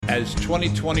As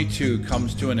 2022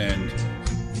 comes to an end,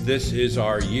 this is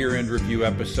our year-end review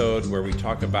episode where we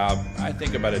talk about, I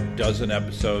think, about a dozen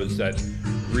episodes that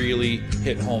really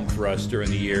hit home for us during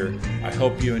the year. I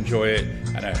hope you enjoy it,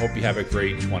 and I hope you have a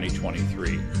great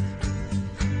 2023. You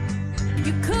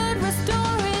could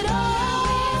restore it all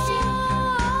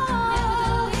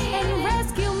and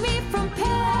rescue me from pain.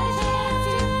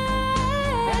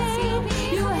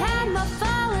 You had my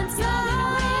fallen side.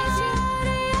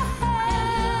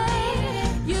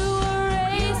 You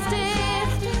erased it.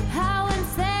 How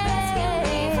insane.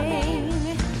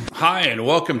 Hi, and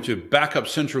welcome to Backup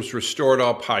Central's Restore It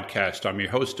All podcast. I'm your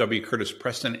host, W. Curtis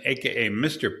Preston, a.k.a.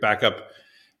 Mr. Backup.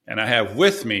 And I have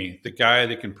with me the guy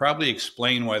that can probably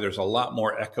explain why there's a lot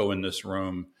more echo in this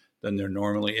room than there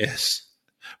normally is.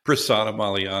 Prasanna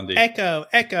Malaiyandi. Echo.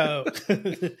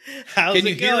 How's Can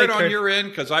you it hear going, it on Kurt? your end?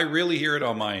 Because I really hear it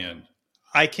on my end.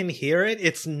 I can hear it.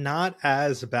 It's not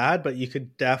as bad, but you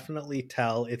could definitely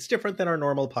tell it's different than our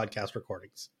normal podcast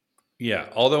recordings. Yeah,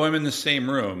 although I'm in the same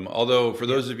room. Although for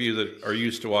those of you that are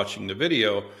used to watching the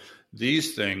video,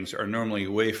 these things are normally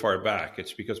way far back.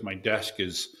 It's because my desk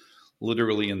is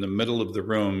literally in the middle of the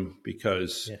room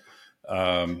because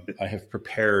I have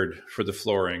prepared for the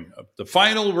flooring of the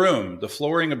final room, the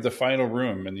flooring of the final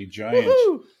room in the giant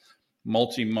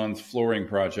multi-month flooring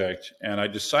project. And I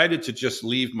decided to just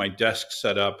leave my desk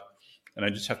set up and I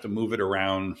just have to move it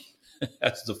around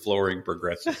as the flooring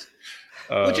progresses.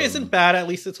 Which isn't bad. At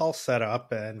least it's all set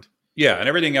up. And yeah, and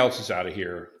everything else is out of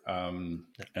here. And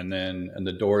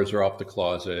the doors are off the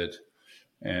closet.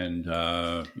 And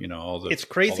all the it's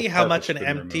crazy how much an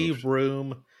empty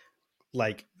room,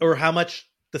 or how much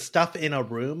the stuff in a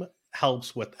room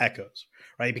helps with echoes,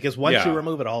 right? Because once you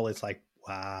remove it all, it's like,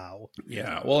 wow.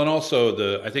 Yeah. Well, and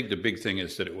also I think the big thing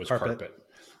is that it was carpet,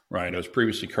 right? It was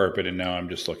previously carpet, and now I'm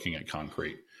just looking at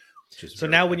concrete. So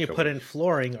now when you put in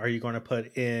flooring, are you going to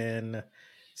put in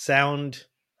sound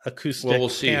acoustic? Well, we'll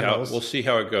see panels? we'll see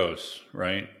how it goes,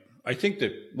 right? I think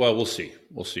that. Well, we'll see.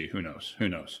 We'll see. Who knows?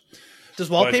 Does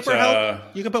wallpaper help?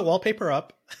 You can put wallpaper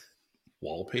up.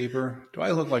 Wallpaper? Do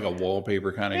I look like a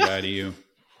wallpaper kind of guy to you?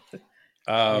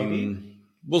 Maybe.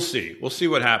 We'll see. We'll see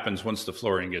what happens once the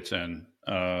flooring gets in.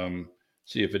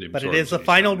 See if it absorbs. But it is the any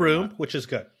final sound or room, not. which is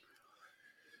good.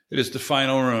 It is the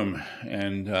final room,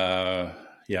 and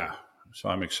so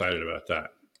I'm excited about that.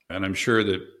 And I'm sure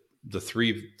that the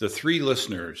three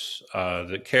listeners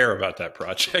that care about that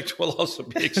project will also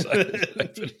be excited.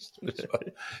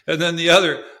 And then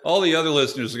all the other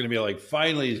listeners are going to be like,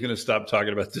 finally, he's going to stop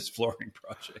talking about this flooring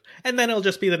project. And then it'll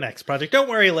just be the next project. Don't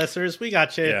worry, listeners. We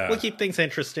got you. Yeah. We'll keep things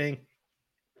interesting.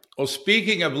 Well,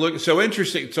 speaking of so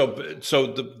interesting. So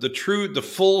the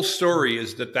full story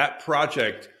is that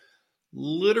project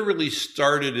literally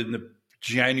started in the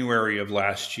January of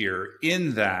last year.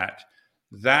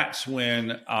 That's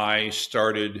when I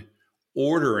started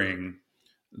ordering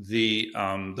the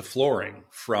flooring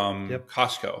from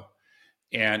Costco.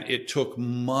 And it took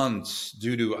months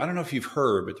due to, I don't know if you've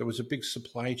heard, but there was a big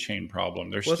supply chain problem.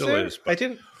 There still is. But, I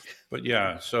didn't. But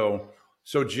yeah, so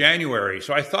January.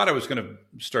 So I thought I was going to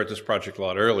start this project a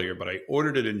lot earlier, but I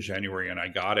ordered it in January and I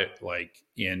got it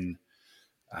in,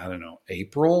 I don't know,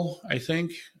 April, I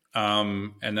think.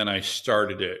 And then I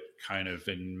started it kind of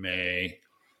in May,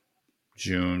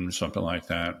 June, something like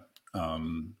that.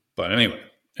 But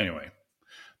anyway,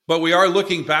 but we are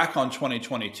looking back on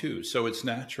 2022. So it's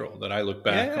natural that I look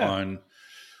back on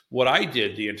what I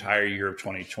did the entire year of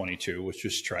 2022, which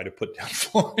was try to put down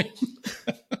flooring.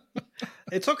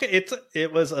 It's okay.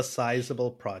 It was a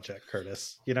sizable project,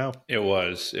 Curtis. You know, It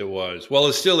was. Well,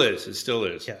 it still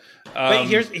is. Yeah. But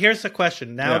here's the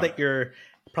question. Now that you're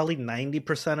probably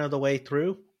 90% of the way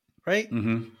through, right?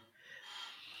 Mm-hmm.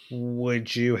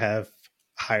 Would you have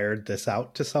hired this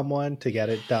out to someone to get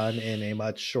it done in a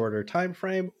much shorter time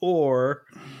frame, or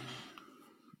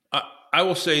I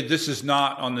will say this is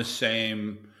not on the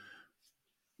same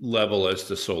level as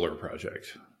the solar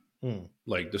project.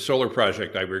 Like the solar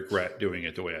project, I regret doing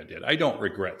it the way I did. I don't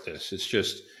regret this.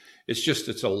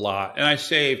 It's a lot. And I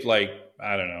saved I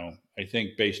don't know, I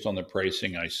think based on the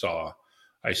pricing I saw,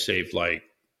 I saved like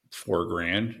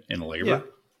 $4,000 in labor.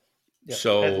 Yeah.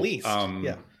 So At least.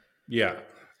 Yeah.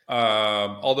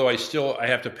 Although I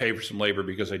have to pay for some labor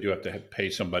because I do have to pay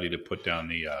somebody to put down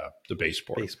the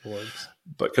baseboards.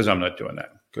 But because I'm not doing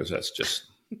that, because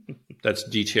that's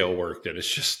detail work that is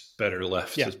just better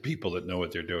left to people that know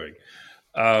what they're doing.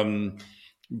 So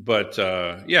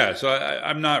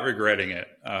I'm not regretting it.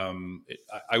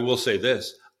 I will say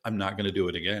this: I'm not going to do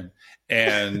it again,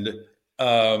 and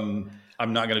I'm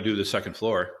not going to do the second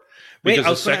floor. Wait, I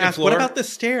was going to ask, what about the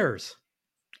stairs?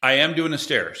 I am doing the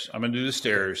stairs. I'm going to do the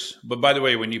stairs. But by the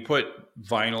way, when you put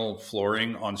vinyl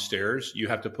flooring on stairs, you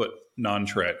have to put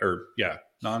non-skid.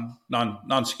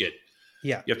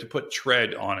 Yeah. You have to put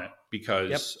tread on it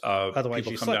because Otherwise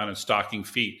people you come slip. down in stocking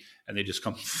feet and they just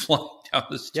come flying down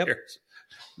the stairs.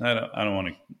 I don't want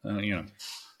to,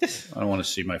 I don't want to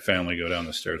see my family go down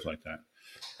the stairs like that.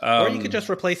 Or you could just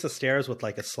replace the stairs with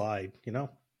like a slide,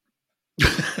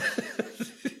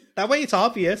 That way it's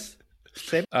obvious.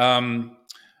 Same.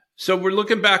 So we're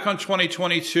looking back on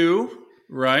 2022,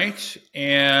 right?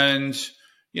 And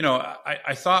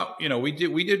I thought we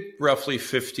did roughly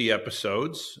 50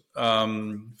 episodes,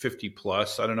 50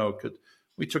 plus. I don't know.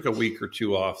 We took a week or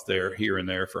two off here and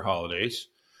there for holidays.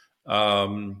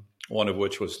 One of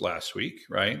which was last week,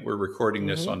 right? We're recording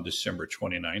this on December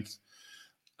 29th.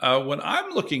 When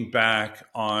I'm looking back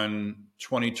on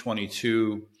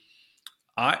 2022,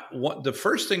 the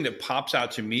first thing that pops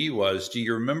out to me was, do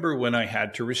you remember when I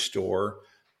had to restore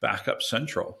Backup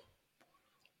Central?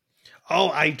 Oh,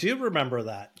 I do remember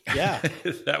that. Yeah.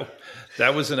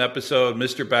 that was an episode,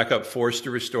 Mr. Backup forced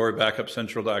to restore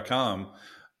backupcentral.com.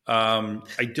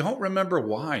 I don't remember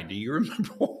why. Do you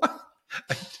remember why?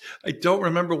 I don't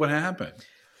remember what happened.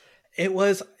 It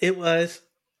was,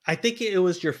 I think it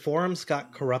was your forums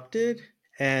got corrupted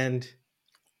and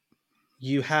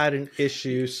you had an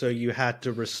issue. So you had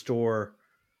to restore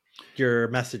your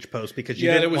message post because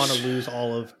you didn't want to lose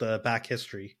all of the back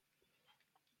history.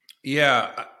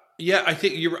 Yeah. Yeah. I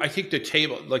think the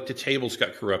tables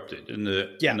got corrupted in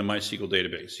the MySQL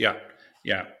database. Yeah.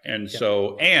 Yeah. And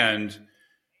so,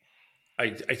 I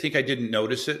think I didn't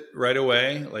notice it right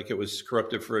away. Like it was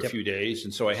corrupted for a few days.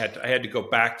 And so I had to go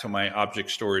back to my object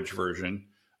storage version.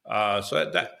 And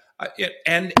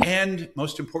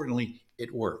most importantly,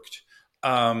 it worked.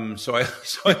 So I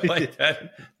like that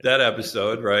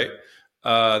episode, right?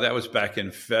 That was back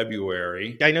in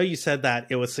February. I know you said that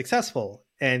it was successful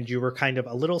and you were kind of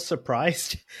a little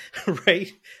surprised,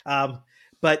 right?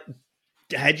 But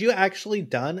had you actually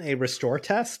done a restore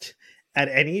test at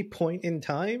any point in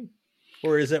time?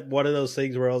 Or is it one of those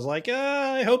things where I was like,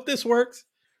 I hope this works?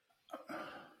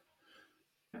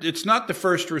 It's not the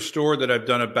first restore that I've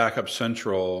done at Backup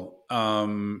Central.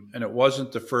 And it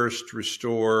wasn't the first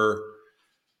restore.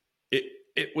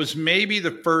 It was maybe the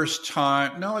first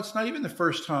time. No, it's not even the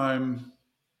first time.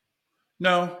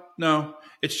 No.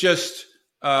 It's just,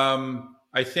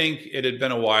 I think it had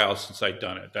been a while since I'd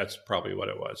done it. That's probably what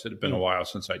it was. It had been a while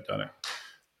since I'd done it.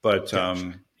 But,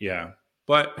 yeah.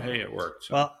 But, hey, it worked.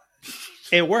 So. Well,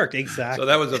 it worked, exactly. So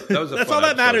that was a That's fun all that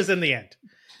episode. matters in the end.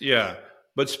 Yeah.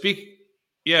 But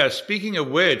speaking of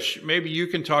which, maybe you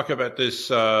can talk about this,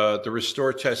 the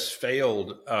Restore Test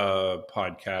Failed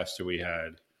podcast that we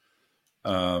had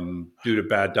due to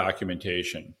bad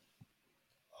documentation.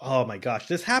 Oh my gosh,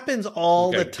 this happens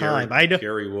all the time. I know.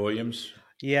 Gary Williams.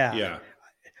 Yeah. Yeah.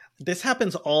 This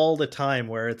happens all the time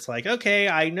where it's like, okay,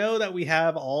 I know that we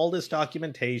have all this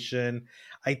documentation.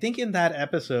 I think in that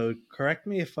episode, correct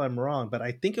me if I'm wrong, but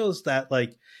I think it was that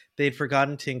like they'd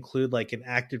forgotten to include like an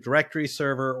Active Directory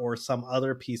server or some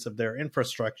other piece of their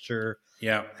infrastructure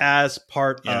as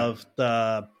part of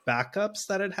the backups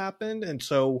that had happened. And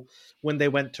so when they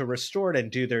went to restore it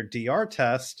and do their DR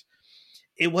test,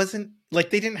 it wasn't like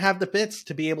they didn't have the bits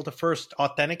to be able to first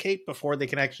authenticate before they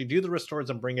can actually do the restores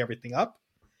and bring everything up.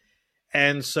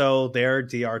 And so their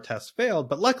DR test failed,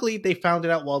 but luckily they found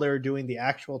it out while they were doing the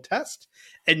actual test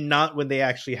and not when they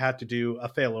actually had to do a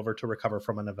failover to recover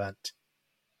from an event.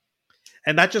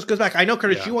 And that just goes back. I know,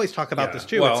 Curtis, you always talk about this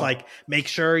too. Well, it's like, make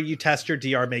sure you test your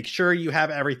DR, make sure you have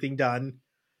everything done,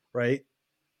 right?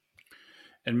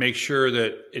 And make sure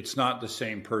that it's not the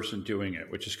same person doing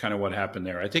it, which is kind of what happened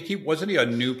there. I think he wasn't a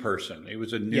new person. He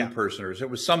was a new person, or it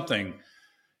was something.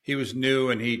 He was new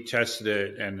and he tested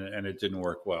it and it didn't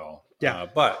work well. Yeah,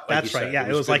 but like that's right. Said,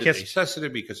 it was like they tested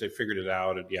it because they figured it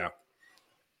out. And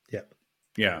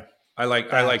yeah. I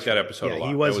like that episode a lot.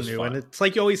 He was new, fun. And it's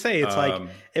like you always say, it's like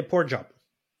a poor job.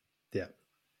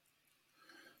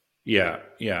 Yeah.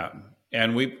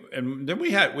 And then we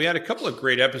had a couple of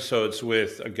great episodes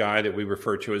with a guy that we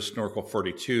refer to as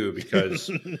Snorkel42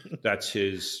 because that's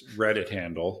his Reddit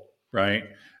handle, right?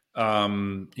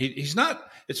 He's not.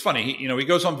 It's funny. He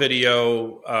goes on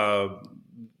video.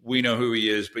 We know who he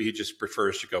is, but he just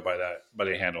prefers to go by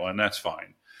the handle, and that's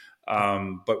fine.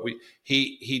 But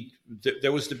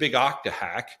there was the big Okta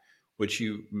hack, which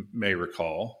you may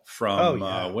recall from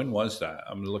when was that?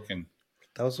 I'm looking.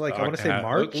 That was like I want to say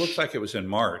March. It looks like it was in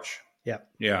March.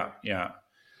 Yeah.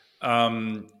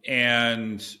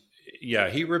 And yeah,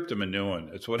 he ripped him a new one.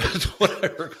 That's what I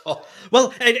recall.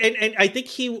 Well, and I think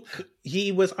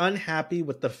he was unhappy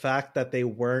with the fact that they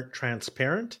weren't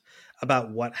transparent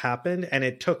about what happened, and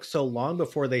it took so long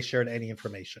before they shared any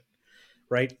information.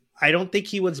 Right? I don't think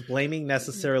he was blaming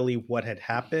necessarily what had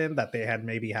happened, that they had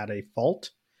maybe had a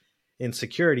fault in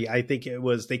security. I think it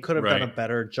was they could have done a Right.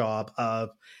 better job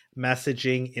of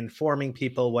messaging, informing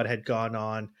people what had gone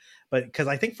on. But because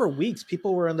I think for weeks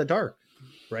people were in the dark,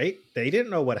 right? They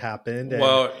didn't know what happened and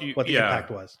Well, what the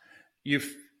impact was. You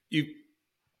you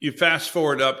you fast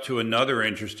forward up to another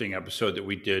interesting episode that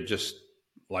we did just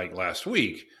like last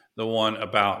week, the one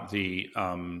about the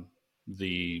darn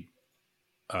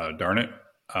it,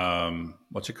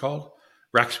 what's it called?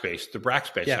 Rackspace, the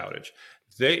Rackspace Yeah. outage.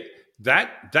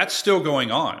 That's still going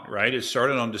on, right? It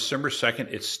started on December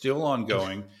 2nd. It's still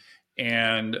ongoing,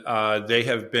 and they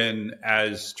have been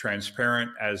as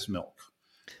transparent as milk.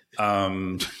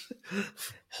 I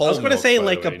Whole was going to milk, say by the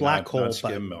like a way, black not hole, but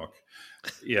skim milk.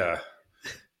 Yeah,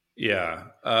 yeah.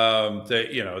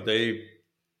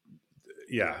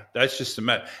 That's just a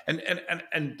mess.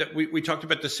 And that we talked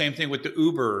about the same thing with the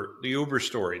Uber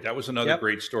story. That was another Yep.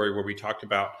 great story where we talked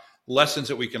about lessons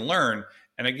that we can learn.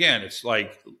 And again, it's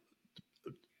like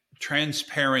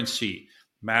transparency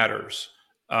matters.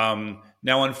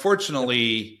 Now,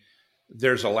 unfortunately,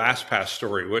 there's a LastPass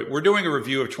story. We're doing a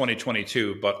review of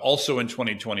 2022, but also in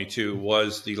 2022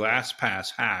 was the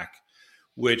LastPass hack,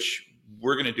 which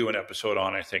we're going to do an episode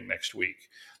on, I think, next week.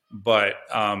 But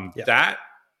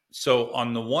so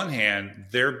on the one hand,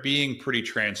 they're being pretty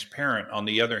transparent. On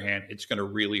the other hand, it's going to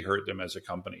really hurt them as a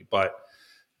company. But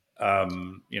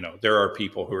there are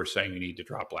people who are saying you need to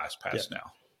drop LastPass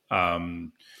now.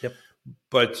 Yep.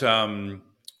 But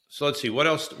so let's see what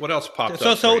else popped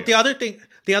So up. for you?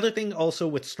 the other thing also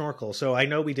with Snorkel. So I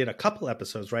know we did a couple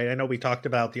episodes, right? I know we talked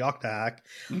about the Okta hack.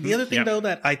 The other thing Yeah. though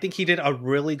that I think he did a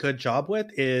really good job with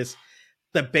is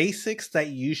the basics that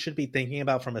you should be thinking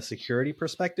about from a security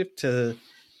perspective to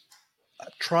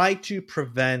try to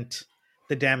prevent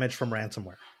the damage from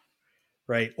ransomware,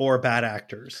 right? Or bad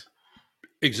actors.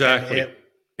 Exactly. And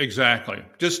Exactly.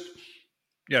 Just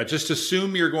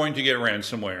assume you're going to get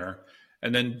ransomware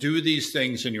and then do these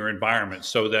things in your environment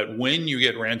so that when you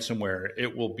get ransomware,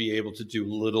 it will be able to do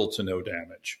little to no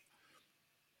damage.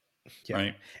 Yeah.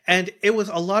 Right. And it was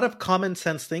a lot of common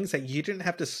sense things that you didn't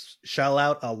have to shell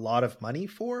out a lot of money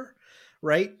for,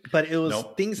 right? But it was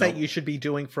things that you should be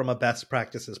doing from a best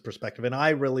practices perspective. And I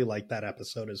really liked that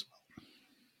episode as well.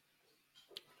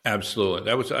 Absolutely.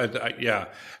 That was, yeah.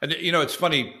 And, it's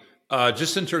funny,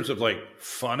 just in terms of like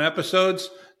fun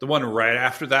episodes, the one right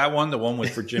after that one, the one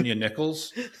with Virginia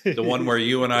Nichols, the one where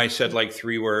you and I said like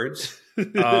 3 words,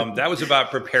 that was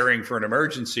about preparing for an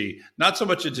emergency, not so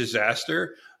much a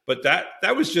disaster, but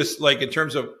that was just like, in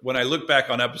terms of when I look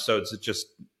back on episodes, it just,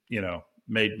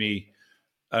 made me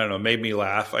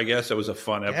laugh. I guess it was a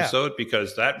fun episode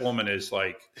because that woman is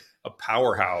like a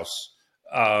powerhouse.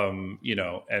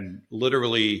 And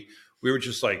literally we were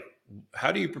just like,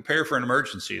 how do you prepare for an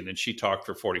emergency? And then she talked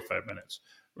for 45 minutes.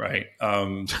 Right.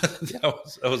 That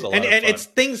was a lot of fun. And it's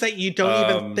things that you don't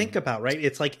even think about, right?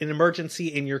 It's like an emergency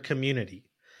in your community,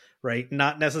 right?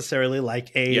 Not necessarily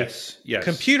like a yes.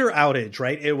 computer outage,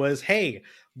 right? It was, hey,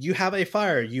 you have a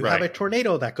fire, you have a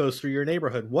tornado that goes through your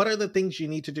neighborhood. What are the things you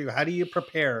need to do? How do you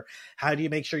prepare? How do you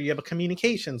make sure you have a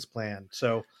communications plan?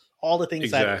 So all the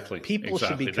things that people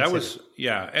should be considering. That was,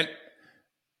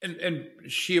 and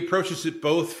she approaches it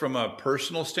both from a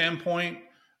personal standpoint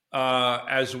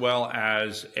as well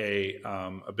as a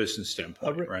business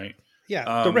standpoint, right?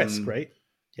 Yeah, the risk, right?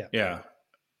 Yeah.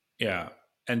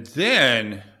 And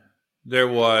then there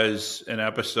was an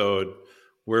episode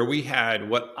where we had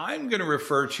what I'm going to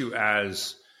refer to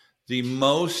as the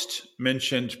most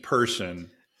mentioned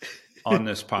person on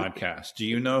this podcast. Do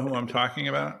you know who I'm talking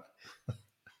about?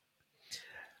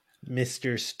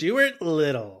 Mr. Stuart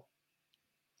Little.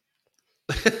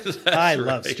 I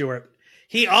love Stuart.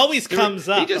 He always comes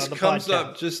up. He just on the comes podcast.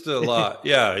 up just a lot.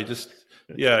 He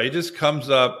just comes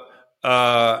up.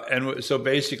 And so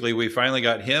basically we finally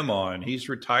got him on. He's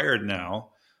retired now.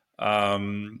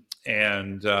 And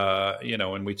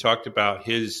we talked about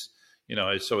his,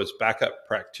 so his backup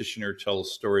practitioner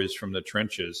tells stories from the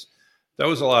trenches. That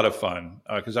was a lot of fun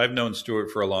because I've known Stuart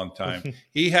for a long time.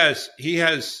 He has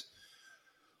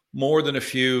more than a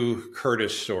few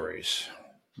Curtis stories,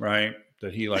 right?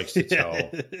 That he likes to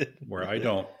tell where I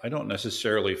don't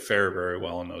necessarily fare very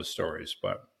well in those stories,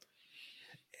 but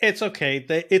it's okay.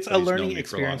 It's a he's known learning me for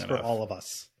experience long for enough. all of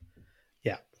us.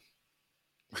 Yeah.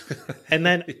 And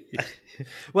then,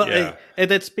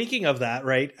 and then speaking of that,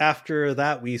 right after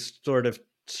that, we sort of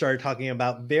started talking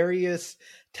about various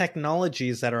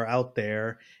technologies that are out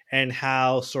there and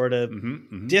how sort of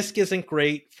disk isn't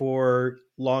great for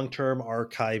long-term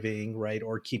archiving, right?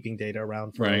 Or keeping data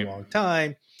around for a long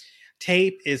time.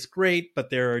 Tape is great, but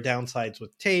there are downsides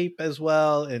with tape as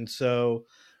well. And so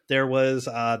there was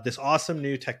this awesome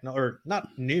new or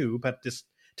not new, but this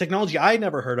technology I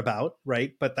never heard about,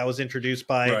 right? But that was introduced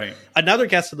by another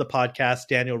guest of the podcast,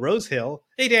 Daniel Rosehill.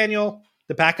 Hey, Daniel,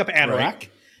 the backup anorak. Right.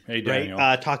 Hey, Daniel.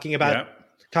 Right? Talking about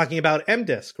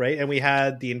MDisk, right? And we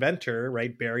had the inventor,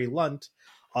 right, Barry Lunt,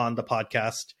 on the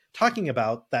podcast talking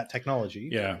about that technology.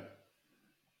 Yeah.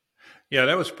 Yeah,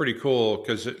 that was pretty cool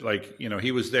because, like, you know,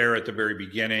 he was there at the very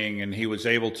beginning, and he was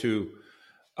able to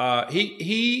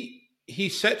he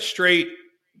set straight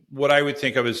what I would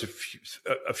think of as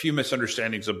a few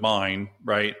misunderstandings of mine,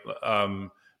 right?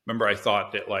 Remember, I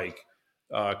thought that, like,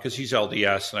 because he's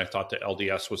LDS, and I thought that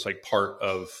LDS was like part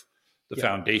of the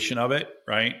foundation of it,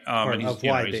 right? And he's,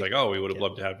 he's like, oh, we would have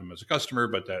loved to have him as a customer,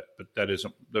 but that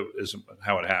isn't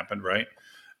how it happened, right?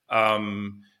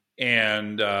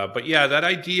 But yeah, that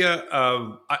idea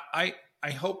of I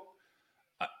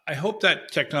hope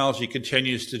that technology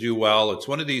continues to do well. It's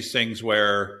one of these things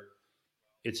where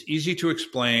it's easy to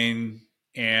explain,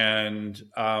 and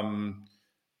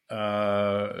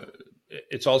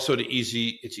it's also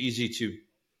it's easy to,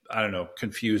 I don't know,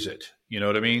 confuse it. You know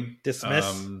what I mean?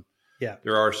 Dismiss.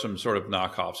 There are some sort of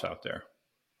knockoffs out there.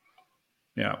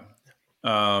 Yeah.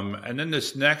 And then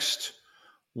this next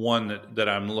one that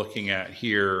I'm looking at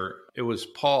here, it was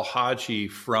Paul Haji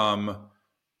from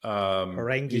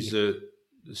Harangi. He's the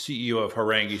CEO of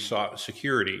Harangi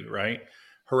Security, right?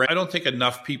 I don't think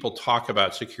enough people talk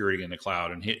about security in the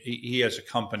cloud, and he has a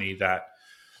company that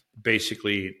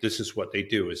basically this is what they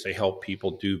do: is they help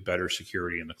people do better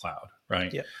security in the cloud,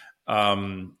 right? Yeah.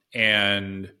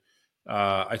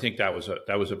 I think that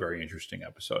was a very interesting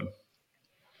episode.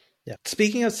 Yeah.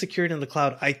 Speaking of security in the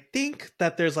cloud, I think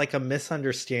that there's like a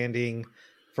misunderstanding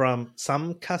from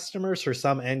some customers or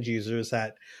some end users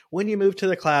that when you move to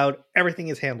the cloud, everything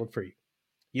is handled for you.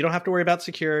 You don't have to worry about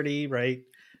security, right?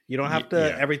 You don't have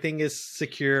to, everything is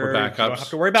secure. Or backups. You don't have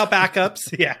to worry about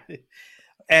backups. Yeah.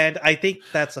 And I think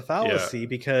that's a fallacy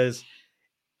because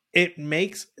it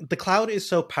makes the cloud is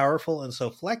so powerful and so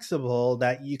flexible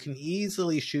that you can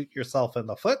easily shoot yourself in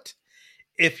the foot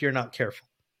if you're not careful.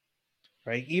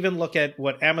 Right. Even look at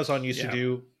what Amazon used to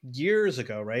do years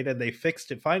ago. Right. And they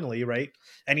fixed it finally. Right.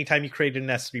 Anytime you created an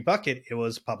S3 bucket, it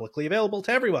was publicly available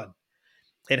to everyone.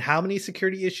 And how many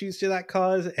security issues did that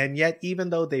cause? And yet, even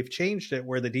though they've changed it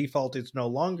where the default is no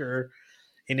longer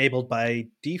enabled by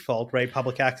default, right?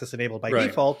 Public access enabled by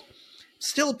default,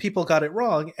 still people got it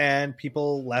wrong and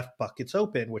people left buckets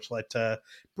open, which led to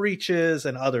breaches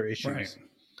and other issues. Right.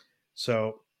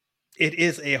 So it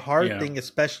is a hard thing,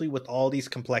 especially with all these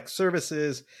complex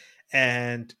services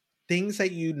and things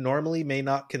that you normally may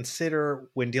not consider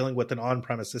when dealing with an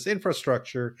on-premises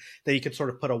infrastructure that you can sort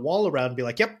of put a wall around and be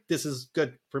like, yep, this is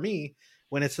good for me.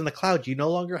 When it's in the cloud, you no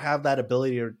longer have that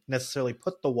ability to necessarily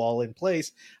put the wall in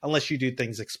place unless you do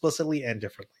things explicitly and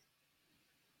differently.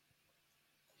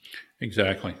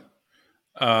 Exactly.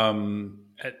 And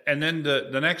then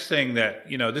the next thing that,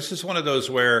 this is one of those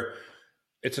where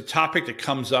it's a topic that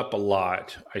comes up a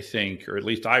lot, I think, or at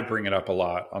least I bring it up a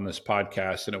lot on this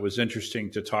podcast. And it was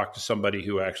interesting to talk to somebody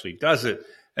who actually does it.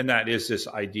 And that is this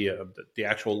idea of the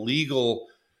actual legal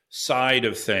side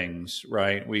of things,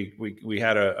 right? We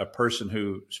had a person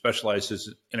who specializes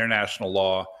in international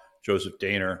law, Joseph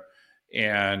Daner,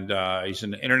 and he's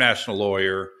an international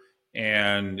lawyer,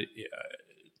 and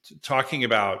talking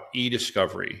about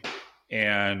e-discovery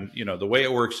and, the way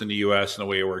it works in the U.S. and the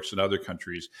way it works in other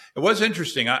countries. It was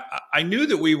interesting. I knew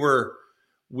that we were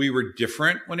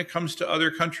different when it comes to other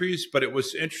countries, but it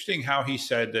was interesting how he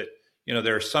said that,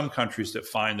 there are some countries that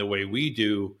find the way we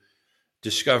do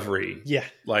discovery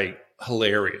like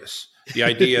hilarious. The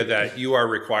idea that you are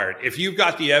required, if you've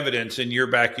got the evidence in your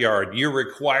backyard, you're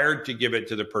required to give it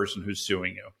to the person who's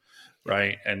suing you,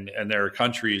 right? And there are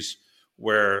countries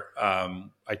where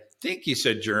I think he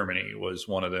said Germany was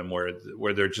one of them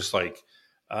where they're just like,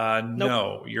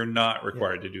 no, you're not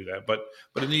required to do that. But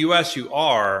in the U.S. you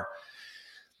are.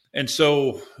 And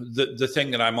so the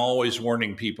thing that I'm always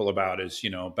warning people about is,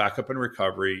 backup and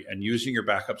recovery and using your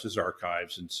backups as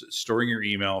archives and storing your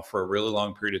email for a really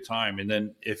long period of time. And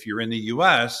then if you're in the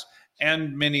U.S.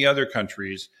 and many other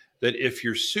countries, that if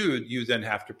you're sued, you then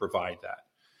have to provide that.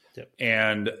 Yep.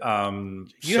 And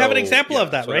you have an example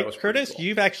of that, so right, that Curtis? cool.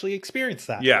 You've actually experienced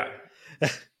that. Yeah.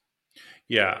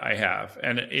 Yeah, I have.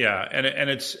 And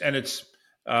it's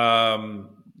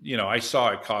I saw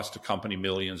it cost a company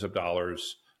millions of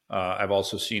dollars I've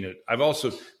also seen it.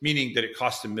 Meaning that it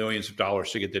cost them millions of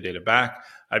dollars to get the data back.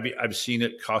 I've seen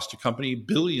it cost a company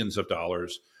billions of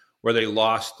dollars where they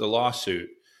lost the lawsuit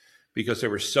because they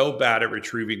were so bad at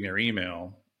retrieving their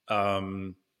email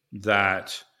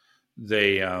that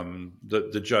they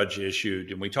the judge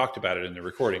issued, and we talked about it in the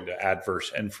recording, the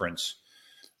adverse inference,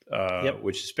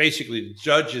 which is basically the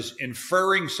judge is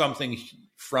inferring something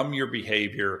from your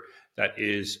behavior that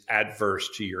is adverse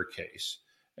to your case.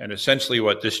 And essentially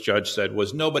what this judge said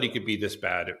was nobody could be this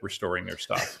bad at restoring their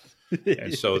stuff.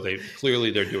 And so they're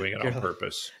doing it on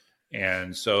purpose.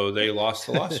 And so they lost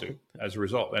the lawsuit as a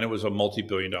result. And it was a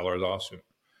multi-billion-dollar lawsuit.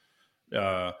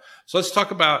 So let's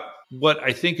talk about what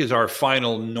I think is our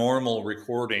final normal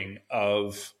recording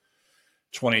of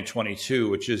 2022,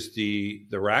 which is the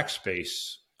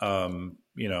Rackspace,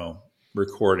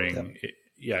 recording.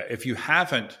 Yeah. If you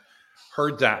haven't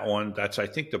heard that one, that's, I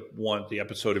think, the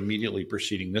episode immediately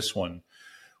preceding this one.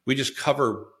 We just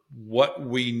cover what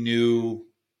we knew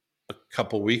a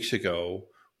couple weeks ago.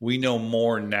 We know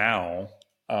more now.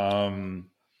 But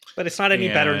it's not any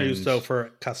better news, though,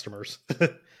 for customers.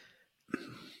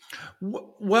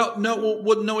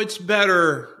 No, it's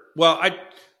better.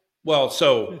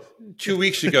 So 2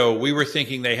 weeks ago, we were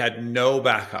thinking they had no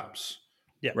backups,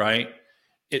 right?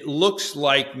 It looks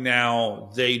like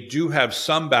now they do have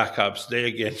some backups. They,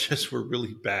 again, just were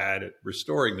really bad at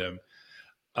restoring them.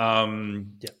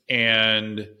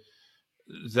 And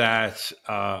that,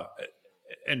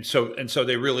 and so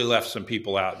they really left some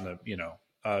people out in the,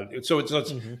 so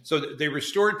they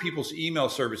restored people's email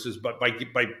services, but by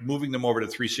moving them over to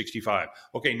 365.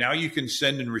 Okay, now you can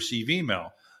send and receive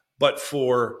email, but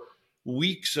for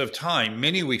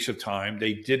many weeks of time,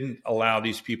 they didn't allow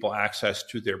these people access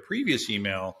to their previous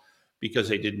email because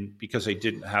they didn't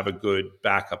have a good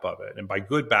backup of it. And by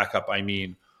good backup, I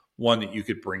mean one that you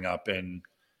could bring up in,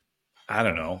 I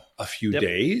don't know, a few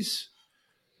days,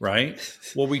 right?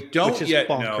 Well, we don't yet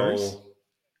know.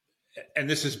 And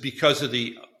this is because of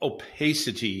the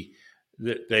opacity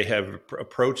that they have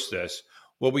approached this.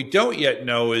 What we don't yet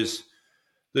know is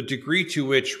the degree to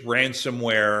which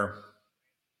ransomware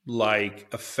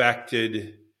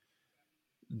affected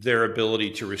their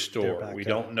ability to restore. We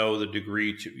don't know the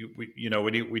degree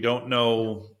we don't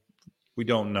know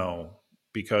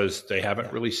because they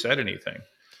haven't really said anything.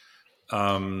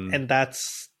 And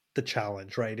that's the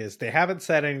challenge, right? Is they haven't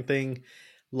said anything.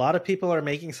 A lot of people are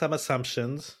making some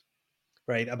assumptions,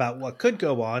 right, about what could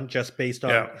go on just based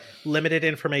on limited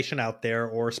information out there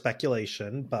or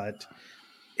speculation. But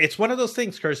it's one of those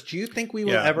things, Curse. Do you think we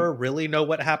will ever really know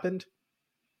what happened?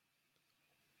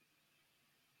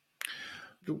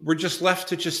 We're just left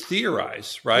to just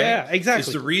theorize, right? Yeah, exactly.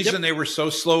 It's the reason they were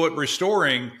so slow at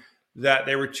restoring that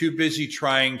they were too busy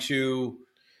trying to,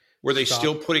 were they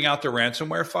still putting out the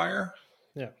ransomware fire?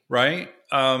 Yeah. Right?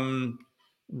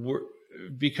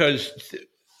 Because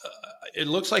it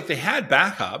looks like they had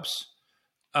backups.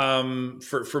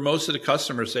 For most of the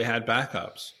customers, they had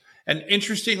backups. And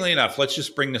interestingly enough, let's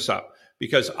just bring this up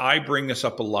because I bring this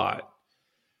up a lot.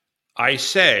 I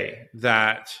say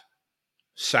that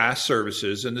SaaS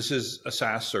services, and this is a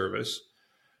SaaS service,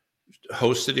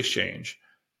 hosted exchange,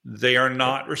 they are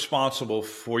not responsible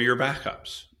for your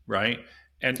backups, right?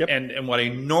 And what I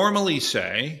normally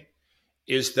say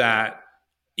is that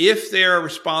if they are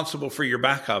responsible for your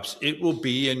backups, it will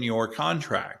be in your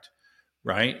contract,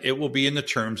 right? It will be in the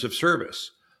terms of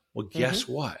service. Well, guess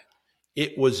what?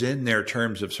 It was in their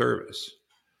terms of service.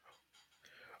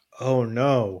 Oh,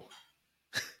 no.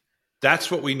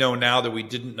 That's what we know now that we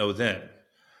didn't know then.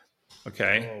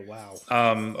 Okay. Oh, wow.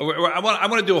 I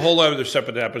want to do a whole other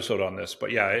separate episode on this,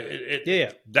 but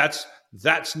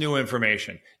that's new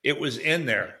information. It was in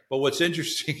there. But what's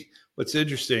interesting,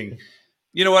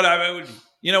 you know what?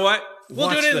 We'll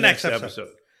do it in the next episode.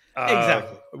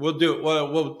 Exactly. We'll do it.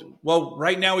 Well,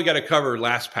 right now we got to cover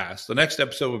LastPass. The next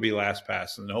episode will be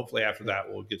LastPass, and hopefully after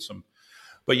that we'll get some.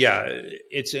 But yeah,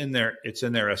 it's in there. It's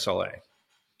in their SLA.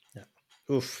 Yeah.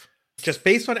 Oof. Just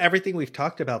based on everything we've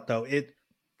talked about, though, it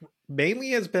mainly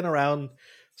has been around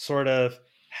sort of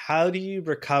how do you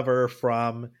recover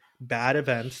from bad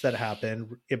events that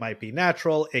happen? It might be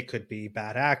natural. It could be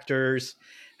bad actors.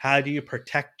 How do you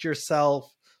protect yourself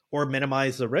or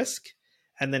minimize the risk?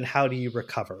 And then how do you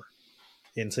recover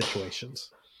in situations,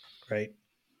 right?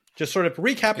 Just sort of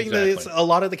recapping a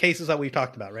lot of the cases that we've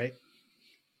talked about, right?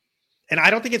 And I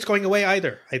don't think it's going away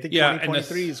either. I think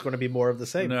 2023 is going to be more of the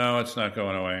same. No, it's not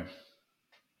going away.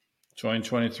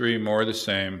 2023, more of the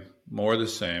same. More of the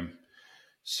same.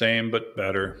 Same but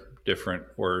better, different,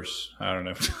 worse. I don't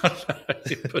know how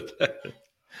to put that.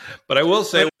 But I will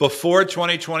say, before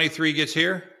 2023 gets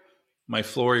here, my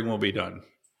flooring will be done.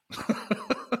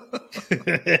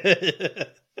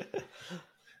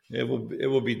 It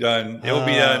will be done. It will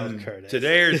be Oh, done Curtis.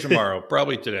 today or tomorrow.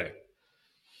 Probably today.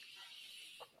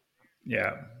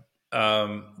 Yeah.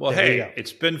 Well, There you hey, go.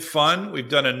 it's been fun. We've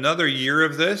done another year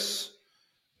of this.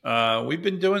 We've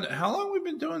been doing. How long have we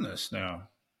been doing this now?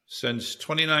 Since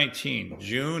 2019,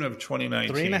 June of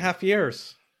 2019. 3.5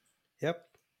 years. Yep.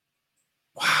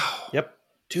 Wow, Yep.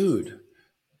 dude.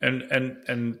 And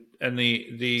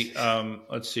the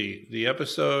let's see, the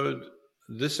episode.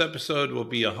 This episode will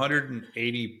be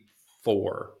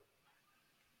 184.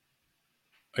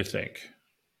 I think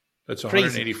that's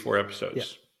Crazy. 184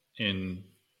 episodes in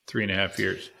 3.5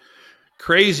 years.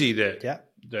 Crazy that Yeah.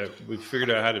 that we figured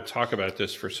out how to talk about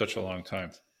this for such a long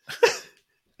time.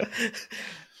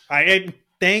 I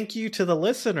thank you to the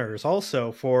listeners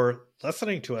also for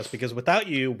listening to us, because without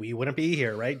you, we wouldn't be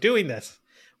here, right? Doing this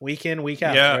week in, week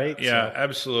out, Yeah, right? yeah, So,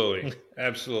 absolutely,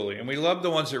 absolutely. And we love the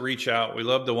ones that reach out. We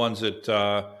love the ones that.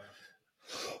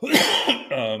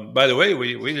 By the way,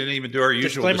 we didn't even do our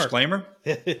usual disclaimer.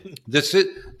 This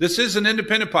is an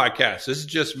independent podcast. This is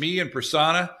just me and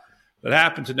Prasanna that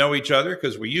happen to know each other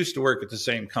because we used to work at the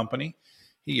same company.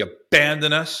 He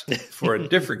abandoned us for a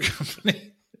different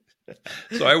company.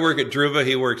 So I work at Druva.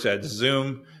 He works at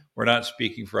Zoom. We're not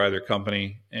speaking for either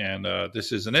company, and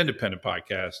this is an independent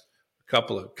podcast.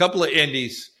 A couple of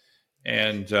indies,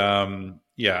 and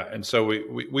and so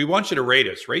we want you to rate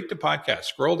us. Rate the podcast.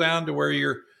 Scroll down to where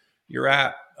you're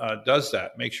at. Does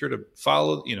that? Make sure to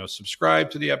follow.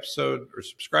 Subscribe to the episode or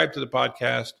subscribe to the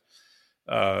podcast.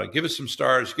 Give us some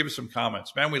stars. Give us some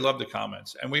comments. Man, we love the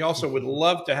comments, and we also would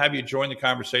love to have you join the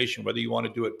conversation. Whether you want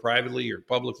to do it privately or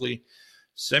publicly,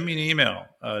 send me an email,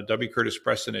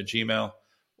 wcurtispreston@gmail.com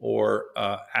or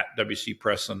at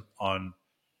WCPreston on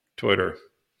Twitter.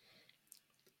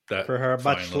 That for her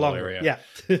fine much little longer. area.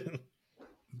 Yeah.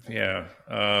 Yeah.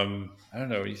 I don't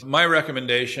know. My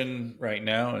recommendation right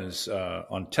now is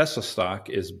on Tesla stock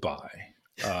is buy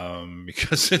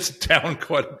because it's down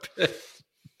quite a bit.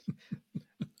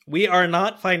 We are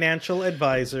not financial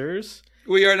advisors.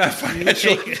 We are not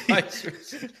financial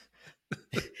advisors.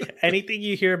 Anything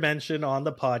you hear mentioned on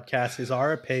the podcast is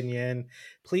our opinion.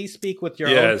 Please speak with your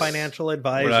own Yes. financial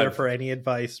advisor for any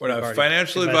advice. We're not regarding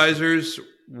financial investment. advisors.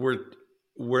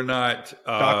 We're not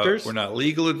Doctors? We're not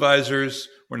legal advisors.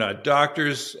 We're not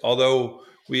doctors. Although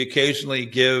we occasionally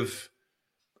give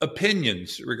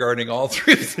opinions regarding all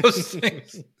three of those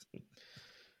things,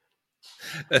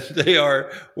 and they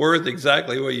are worth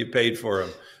exactly what you paid for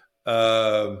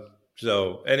them.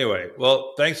 So anyway,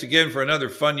 well, thanks again for another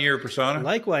fun year, Prasanna.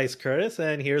 Likewise, Curtis,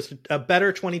 and here's a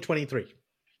better 2023.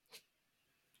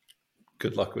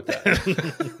 Good luck with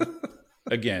that.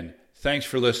 Again, thanks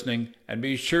for listening, and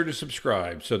be sure to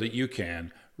subscribe so that you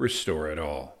can restore it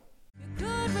all.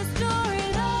 Good